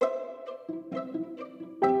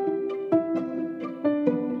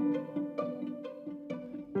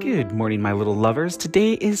Good morning, my little lovers.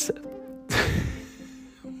 Today is...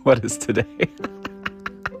 What is today?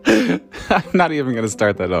 I'm not even going to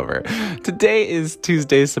start that over. Today is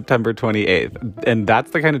Tuesday, September 28th, and that's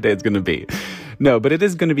the kind of day it's going to be. No, but it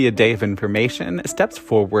is going to be a day of information, steps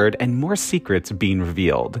forward, and more secrets being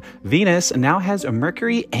revealed. Venus now has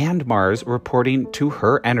Mercury and Mars reporting to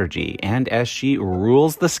her energy, and as she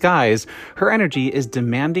rules the skies, her energy is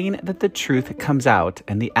demanding that the truth comes out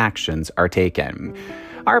and the actions are taken.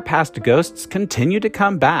 Our past ghosts continue to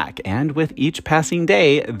come back, and with each passing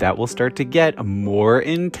day, that will start to get more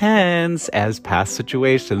intense as past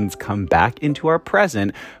situations come back into our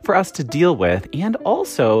present for us to deal with and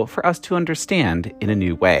also for us to understand in a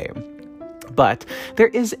new way. But there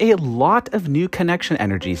is a lot of new connection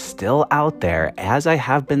energy still out there, as I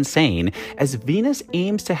have been saying, as Venus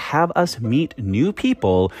aims to have us meet new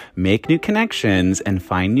people, make new connections, and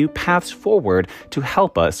find new paths forward to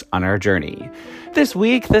help us on our journey. This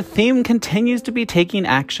week, the theme continues to be taking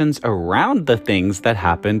actions around the things that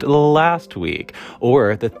happened last week,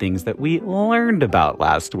 or the things that we learned about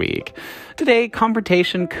last week. Today,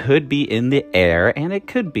 confrontation could be in the air, and it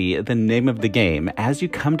could be the name of the game as you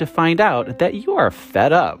come to find out that you are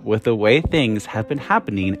fed up with the way things have been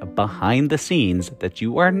happening behind the scenes that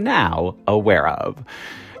you are now aware of.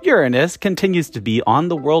 Uranus continues to be on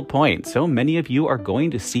the world point, so many of you are going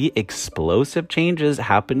to see explosive changes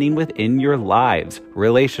happening within your lives,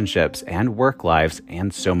 relationships, and work lives,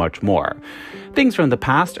 and so much more. Things from the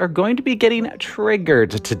past are going to be getting triggered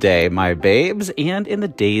today, my babes, and in the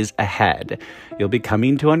days ahead. You'll be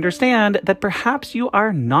coming to understand that perhaps you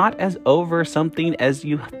are not as over something as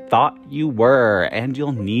you thought you were, and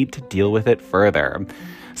you'll need to deal with it further.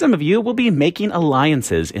 Some of you will be making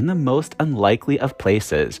alliances in the most unlikely of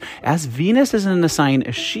places, as Venus is in a sign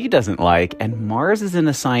she doesn't like and Mars is in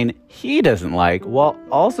a sign he doesn't like, while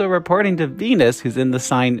also reporting to Venus who's in the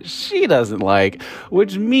sign she doesn't like,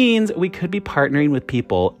 which means we could be partnering with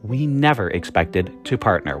people we never expected to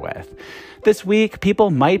partner with. This week,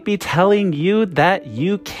 people might be telling you that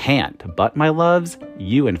you can't, but my loves,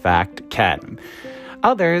 you in fact can.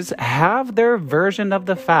 Others have their version of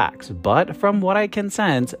the facts, but from what I can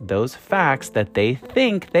sense, those facts that they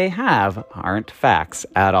think they have aren't facts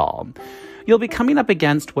at all. You'll be coming up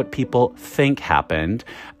against what people think happened,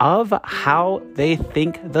 of how they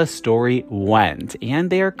think the story went, and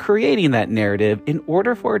they are creating that narrative in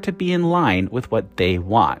order for it to be in line with what they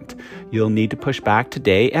want. You'll need to push back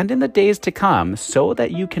today and in the days to come so that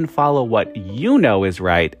you can follow what you know is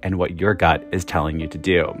right and what your gut is telling you to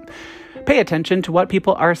do. Pay attention to what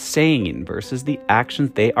people are saying versus the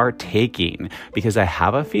actions they are taking, because I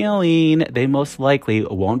have a feeling they most likely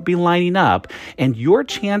won't be lining up, and your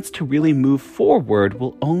chance to really move forward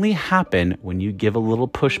will only happen when you give a little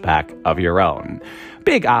pushback of your own.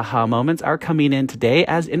 Big aha moments are coming in today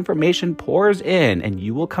as information pours in, and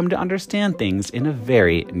you will come to understand things in a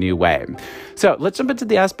very new way. So let's jump into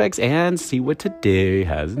the aspects and see what today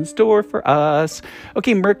has in store for us.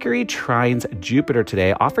 Okay, Mercury trines Jupiter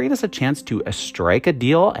today, offering us a chance to strike a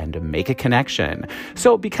deal and make a connection.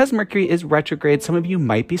 So because Mercury is retrograde, some of you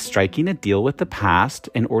might be striking a deal with the past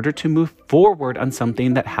in order to move forward on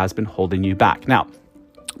something that has been holding you back. Now,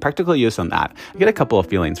 practical use on that. I get a couple of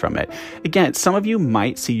feelings from it. Again, some of you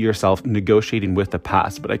might see yourself negotiating with the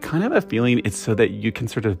past, but I kind of have a feeling it's so that you can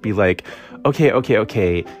sort of be like,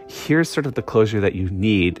 okay, here's sort of the closure that you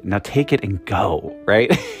need. Now take it and go,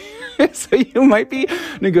 right? So you might be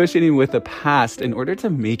negotiating with the past in order to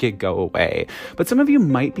make it go away. But some of you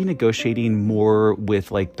might be negotiating more with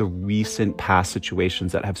like the recent past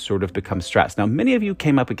situations that have sort of become stressed. Now, many of you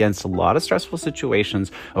came up against a lot of stressful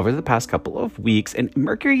situations over the past couple of weeks, and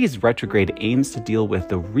Mercury's retrograde aims to deal with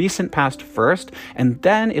the recent past first, and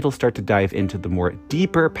then it'll start to dive into the more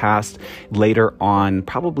deeper past later on.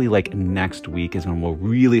 Probably like next week is when we'll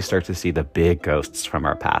really start to see the big ghosts from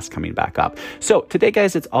our past coming back up. So today,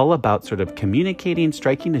 guys, it's all about sort of communicating,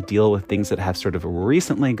 striking a deal with things that have sort of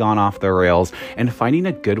recently gone off the rails, and finding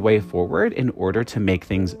a good way forward in order to make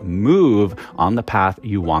things move on the path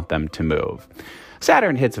you want them to move.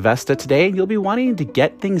 Saturn hits Vesta today, and you'll be wanting to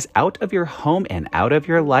get things out of your home and out of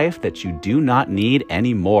your life that you do not need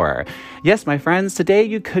anymore. Yes, my friends, today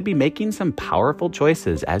you could be making some powerful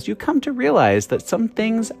choices as you come to realize that some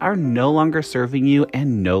things are no longer serving you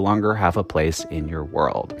and no longer have a place in your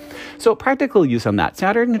world. So practical use on that.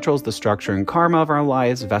 Saturn controls the structure and karma of our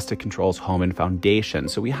lives. Vesta controls home and foundation.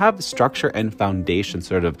 So we have structure and foundation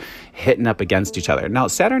sort of hitting up against each other. Now,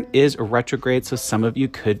 Saturn is retrograde, so some of you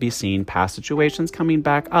could be seeing past situations things coming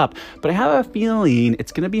back up. But I have a feeling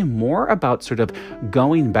it's going to be more about sort of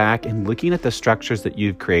going back and looking at the structures that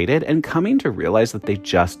you've created and coming to realize that they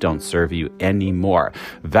just don't serve you anymore.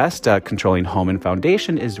 Vesta, controlling home and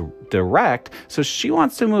foundation, is direct, so she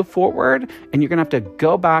wants to move forward, and you're gonna have to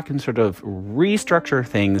go back and sort of restructure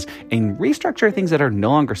things that are no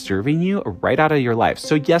longer serving you right out of your life.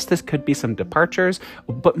 So yes, this could be some departures,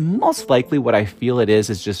 but most likely what I feel it is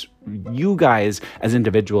just you guys as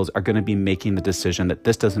individuals are going to be making the decision that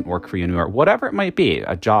this doesn't work for you anymore, whatever it might be,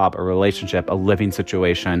 a job, a relationship, a living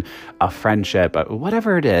situation, a friendship,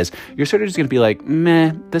 whatever it is. You're sort of just going to be like,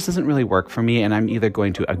 meh, this doesn't really work for me, and I'm either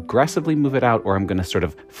going to aggressively move it out or I'm going to sort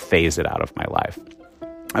of phase it out of my life.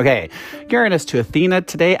 Okay, Uranus to Athena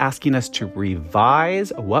today, asking us to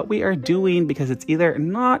revise what we are doing because it's either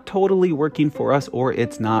not totally working for us, or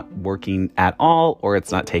it's not working at all, or it's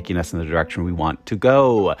not taking us in the direction we want to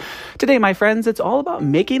go. Today, my friends, it's all about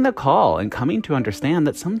making the call and coming to understand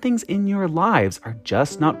that some things in your lives are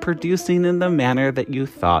just not producing in the manner that you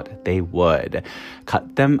thought they would.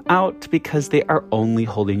 Cut them out because they are only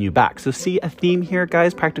holding you back. So see a theme here,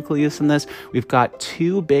 guys, practical use in this. We've got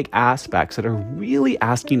two big aspects that are really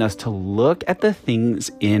asking us to look at the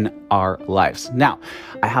things in our lives. Now,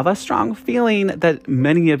 I have a strong feeling that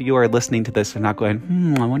many of you are listening to this and not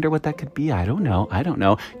going, I wonder what that could be. I don't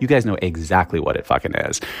know. You guys know exactly what it fucking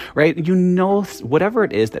is, right? You know, whatever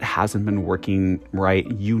it is that hasn't been working right,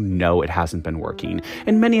 you know it hasn't been working.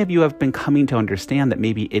 And many of you have been coming to understand that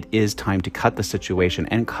maybe it is time to cut the situation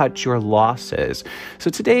and cut your losses.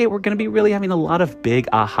 So today we're going to be really having a lot of big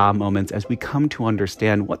aha moments as we come to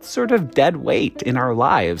understand what's sort of dead weight in our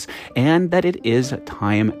lives and that it is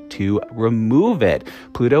time to remove it.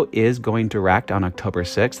 Pluto is going direct on October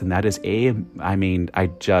 6th, and that is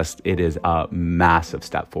it is a massive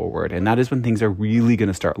step forward. And that is when things are really going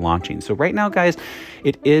to start launching. So right now, guys,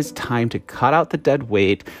 it is time to cut out the dead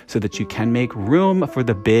weight so that you can make room for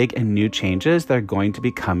the big and new changes that are going to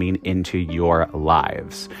be coming into your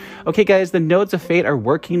lives. Okay, guys, the nodes of fate are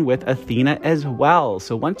working with Athena as well.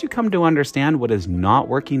 So once you come to understand what is not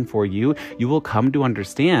working for you, you will come to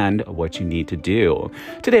understand what you need to do.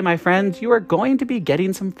 Today, my friends, you are going to be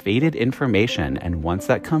getting some fated information. And once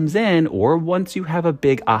that comes in, or once you have a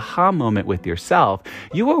big aha moment with yourself,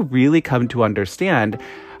 you will really come to understand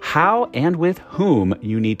how and with whom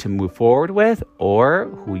you need to move forward with, or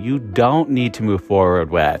who you don't need to move forward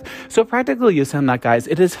with. So practical use on that, guys,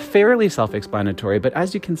 it is fairly self-explanatory, but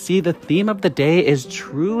as you can see, the theme of the day is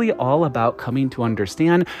truly all about coming to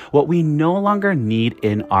understand what we no longer need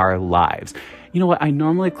in our lives. You know what? I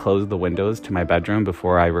normally close the windows to my bedroom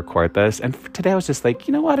before I record this. And today I was just like,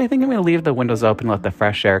 you know what? I think I'm going to leave the windows open and let the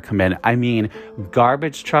fresh air come in. I mean,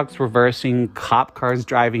 garbage trucks reversing, cop cars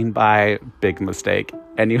driving by, big mistake.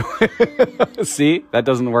 Anyway, see, that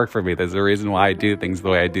doesn't work for me. There's a reason why I do things the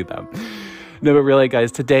way I do them. No, but really,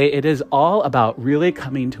 guys, today it is all about really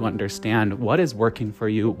coming to understand what is working for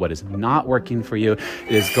you, what is not working for you.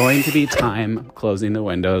 It is going to be time, closing the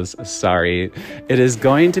windows, sorry. It is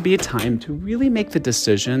going to be time to really make the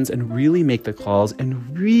decisions and really make the calls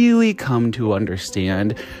and really come to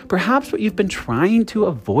understand perhaps what you've been trying to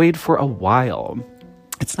avoid for a while.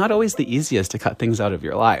 It's not always the easiest to cut things out of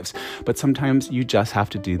your lives, but sometimes you just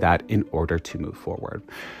have to do that in order to move forward.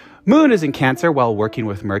 Moon is in Cancer while working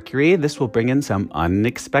with Mercury. This will bring in some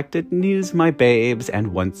unexpected news, my babes.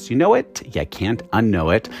 And once you know it, you can't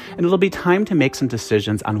unknow it. And it'll be time to make some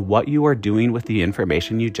decisions on what you are doing with the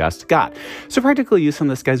information you just got. So practical use on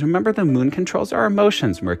this, guys. Remember, the moon controls our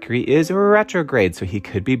emotions. Mercury is retrograde, so he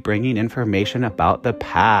could be bringing information about the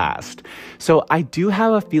past. So I do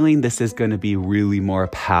have a feeling this is going to be really more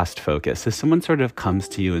past focused. If someone sort of comes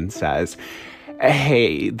to you and says,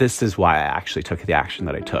 hey, this is why I actually took the action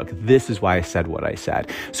that I took. This is why I said what I said.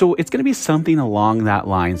 So it's going to be something along that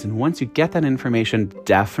lines. And once you get that information,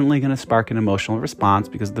 definitely going to spark an emotional response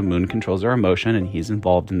because the moon controls our emotion and he's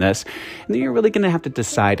involved in this. And then you're really going to have to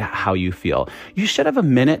decide how you feel. You should have a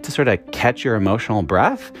minute to sort of catch your emotional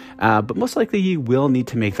breath, but most likely you will need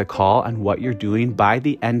to make the call on what you're doing by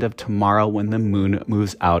the end of tomorrow when the moon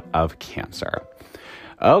moves out of Cancer.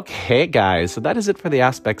 Okay, guys, so that is it for the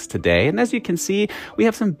aspects today. And as you can see, we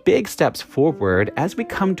have some big steps forward as we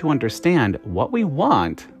come to understand what we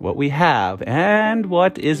want, what we have, and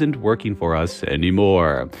what isn't working for us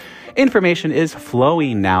anymore. Information is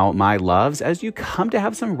flowing now, my loves, as you come to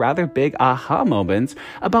have some rather big aha moments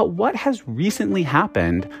about what has recently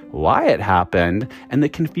happened, why it happened, and the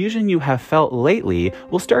confusion you have felt lately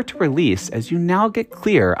will start to release as you now get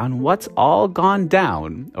clear on what's all gone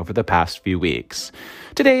down over the past few weeks.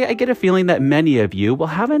 Today, I get a feeling that many of you will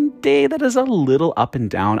have a day that is a little up and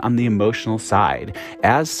down on the emotional side,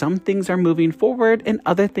 as some things are moving forward and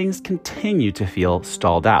other things continue to feel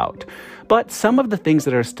stalled out. But some of the things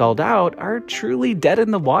that are stalled out are truly dead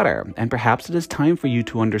in the water, and perhaps it is time for you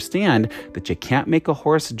to understand that you can't make a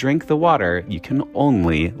horse drink the water, you can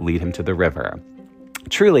only lead him to the river.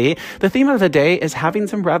 Truly, the theme of the day is having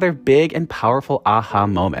some rather big and powerful aha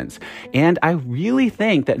moments. And I really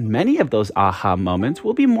think that many of those aha moments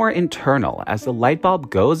will be more internal as the light bulb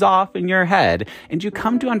goes off in your head and you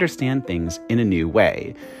come to understand things in a new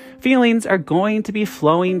way. Feelings are going to be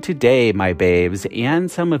flowing today, my babes, and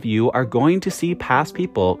some of you are going to see past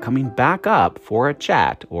people coming back up for a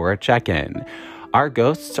chat or a check-in. Our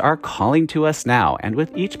ghosts are calling to us now, and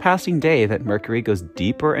with each passing day that Mercury goes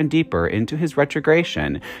deeper and deeper into his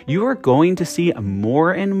retrogradation, you are going to see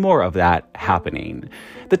more and more of that happening.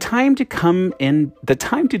 The time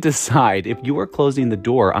to decide if you are closing the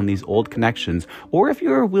door on these old connections or if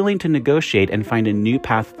you are willing to negotiate and find a new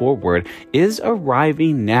path forward is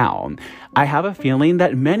arriving now. I have a feeling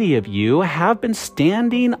that many of you have been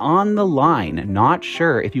standing on the line, not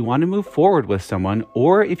sure if you want to move forward with someone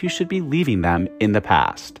or if you should be leaving them in the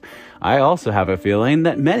past. I also have a feeling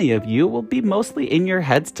that many of you will be mostly in your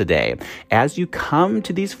heads today as you come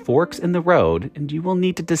to these forks in the road and you will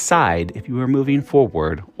need to decide if you are moving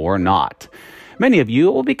forward or not. Many of you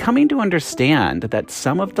will be coming to understand that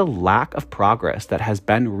some of the lack of progress that has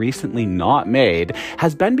been recently not made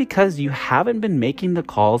has been because you haven't been making the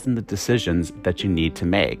calls and the decisions that you need to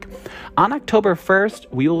make. On October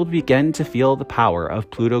 1st, we will begin to feel the power of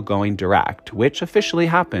Pluto going direct, which officially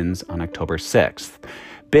happens on October 6th.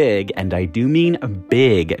 Big, and I do mean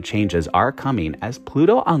big, changes are coming as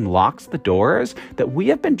Pluto unlocks the doors that we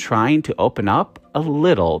have been trying to open up a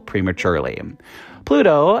little prematurely.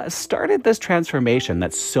 Pluto started this transformation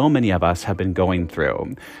that so many of us have been going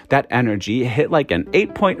through. That energy hit like an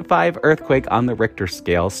 8.5 earthquake on the Richter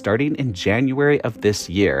scale starting in January of this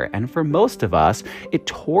year, and for most of us, it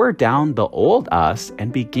tore down the old us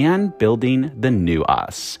and began building the new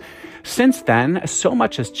us. Since then, so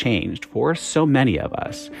much has changed for so many of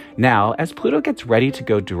us. Now, as Pluto gets ready to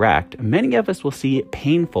go direct, many of us will see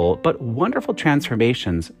painful but wonderful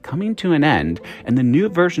transformations coming to an end, and the new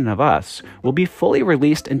version of us will be fully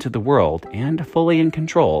released into the world and fully in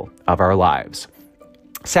control of our lives.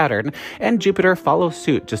 Saturn and Jupiter follow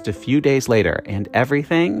suit just a few days later, and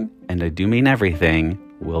everything, and I do mean everything,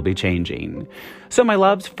 will be changing. So my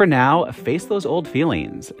loves, for now, face those old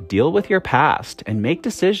feelings, deal with your past, and make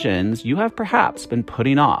decisions you have perhaps been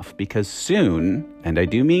putting off because soon, and I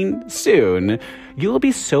do mean soon, you will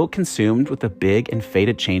be so consumed with the big and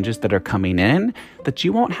fated changes that are coming in that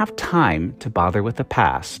you won't have time to bother with the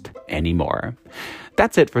past anymore.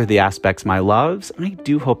 That's it for the aspects, my loves. I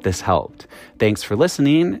do hope this helped. Thanks for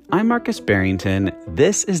listening. I'm Marcus Barrington.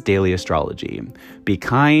 This is Daily Astrology. Be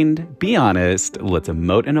kind, be honest, let's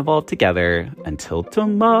emote and evolve together. Until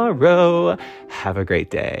tomorrow, have a great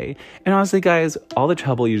day. And honestly, guys, all the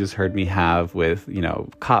trouble you just heard me have with,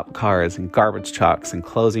 cop cars and garbage trucks and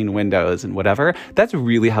closing windows and whatever, that's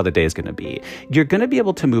really how the day is going to be. You're going to be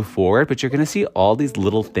able to move forward, but you're going to see all these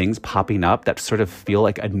little things popping up that sort of feel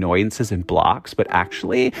like annoyances and blocks, but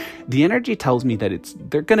actually, the energy tells me that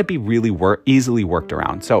they're going to be really easily worked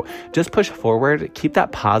around. So just push forward, keep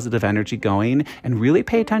that positive energy going, and really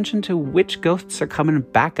pay attention to which ghosts are coming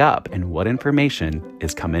back up and what information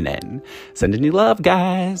is coming in. Sending you love,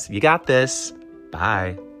 guys. You got this.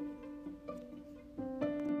 Bye.